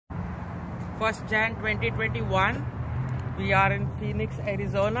1st Jan 2021. We are in Phoenix,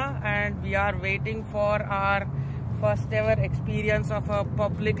 Arizona, and we are waiting for our first ever experience of a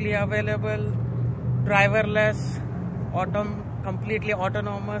publicly available driverless, completely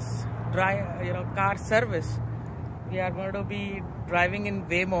autonomous car service. We are going to be driving in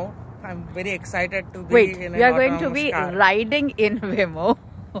Waymo. I'm very excited to be in an autonomous car. We are going to be riding in Waymo.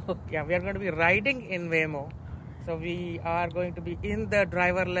 Yeah, we are going to be riding in Waymo. So we are going to be in the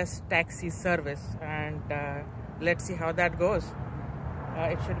driverless taxi service, and let's see how that goes.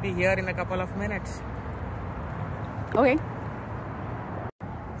 It should be here in a couple of minutes. Okay.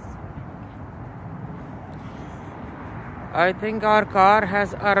 I think our car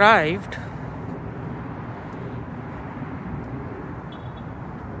has arrived.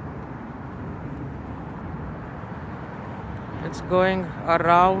 It's going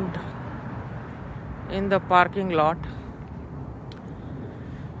around in the parking lot.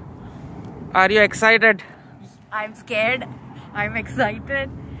 Are you excited? I'm scared. I'm excited.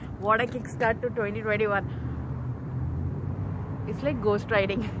 What a kickstart to 2021. It's like ghost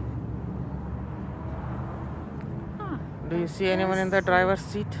riding. Do you see anyone in the driver's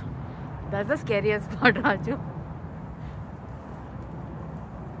seat? That's the scariest part, Raju.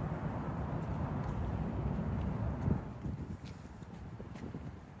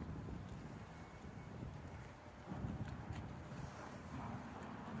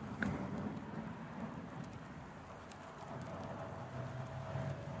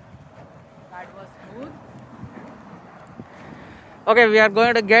 That was smooth. Okay, we are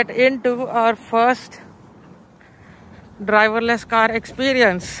going to get into our first driverless car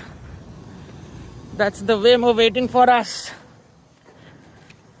experience. That's the Waymo waiting for us.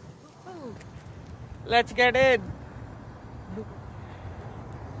 Let's get in.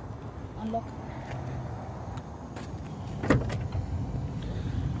 Unlock.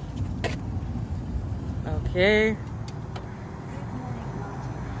 Okay.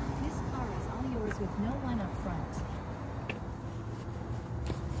 This car is all yours with no one up front.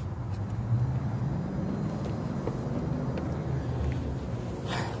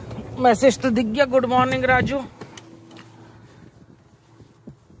 Message to दिख गया. Good morning, Raju.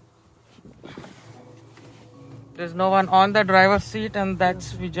 There's no one on the driver's seat, and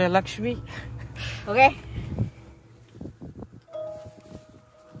that's Vijay Lakshmi. Okay.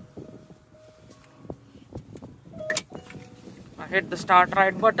 I hit the start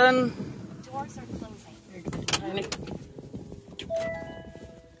right button. Doors are closing.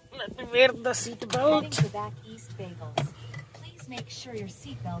 Let me wear the seat belt. Heading to back East Bagels. Please make sure your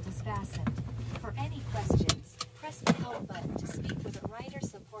seatbelt is fastened. For any questions, press the help button to speak with a rider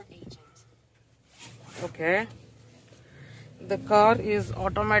support agent. Okay. The car is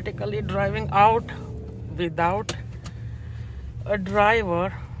automatically driving out without a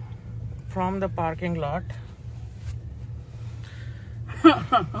driver from the parking lot.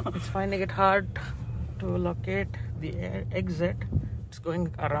 It's finding it hard to locate the exit. It's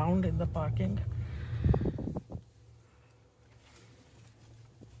going around in the parking.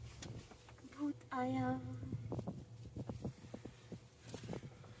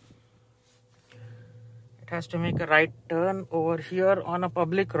 It has to make a right turn over here on a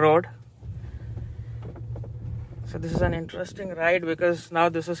public road. So this is an interesting ride because now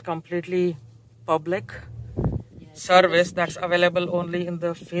this is completely public service that's available only in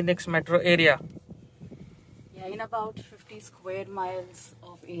the Phoenix metro area. Yeah, in about 50 square miles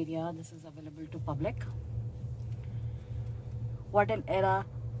of area, this is available to public. What an era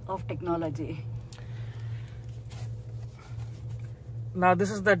of technology. Now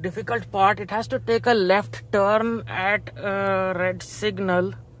this is the difficult part. It has to take a left turn at a red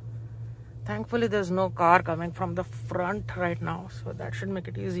signal. Thankfully there's no car coming from the front right now, so that should make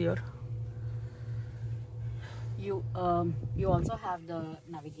it easier. You also have the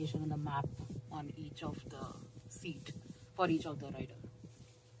navigation and the map on each of the seat for each of the rider.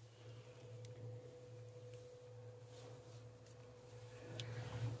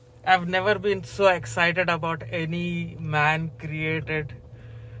 I've never been so excited about any man-created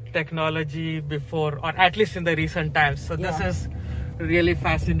technology before, or at least in the recent times. So this is really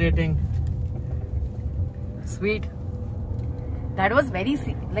fascinating. Sweet. That was very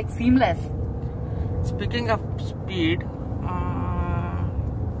seamless. Speaking of speed,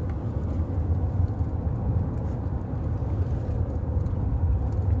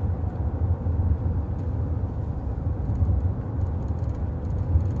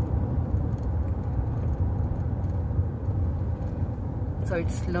 So it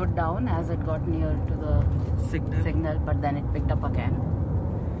slowed down as it got near to the signal, but then it picked up again.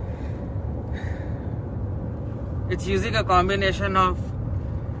 It's using a combination of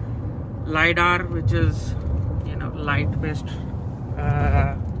LiDAR, which is light-based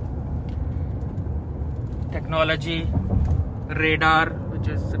technology, radar, which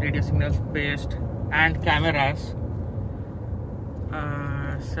is radio signals based, and cameras.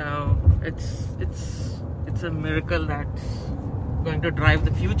 So it's a miracle that's going to drive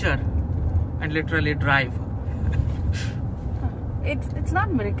the future and literally drive. It's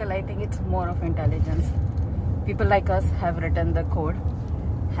not miracle. I think it's more of intelligence. People like us have written the code,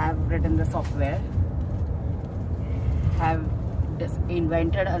 have written the software, have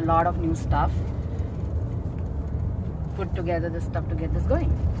invented a lot of new stuff, put together this stuff to get this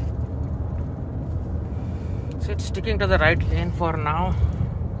going. So it's sticking to the right lane for now.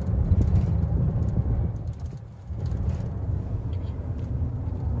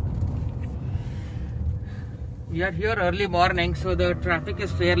 We are here early morning, so the traffic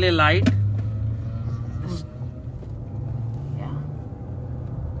is fairly light. Yeah.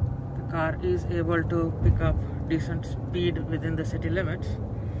 The car is able to pick up decent speed within the city limits.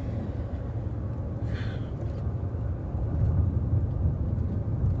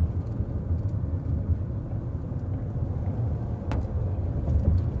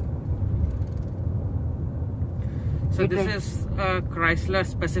 So this is a Chrysler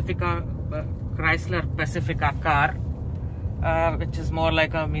Pacifica car, which is more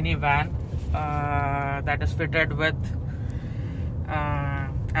like a minivan that is fitted with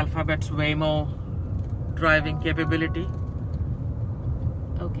Alphabet's Waymo driving capability.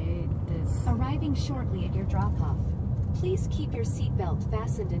 Okay, this. Arriving shortly at your drop-off. Please keep your seatbelt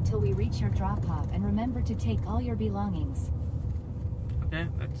fastened until we reach your drop-off, and remember to take all your belongings. Okay,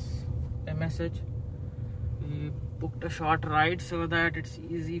 that's a message. We booked a short ride so that it's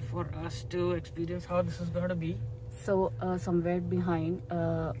easy for us to experience how this is going to be. So somewhere behind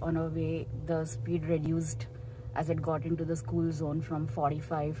on our way, the speed reduced as it got into the school zone from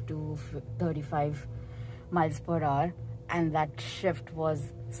 45 to 35 miles per hour, and that shift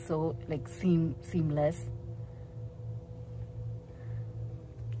was so like seamless.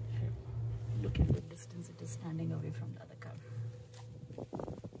 Look at the distance it is standing away from the other car.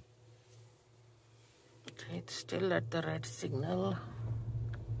 It's still at the red signal.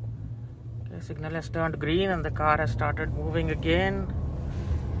 The signal has turned green and the car has started moving again.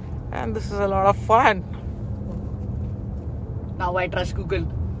 And this is a lot of fun. Now I trust Google.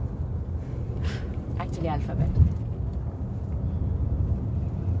 Actually, Alphabet.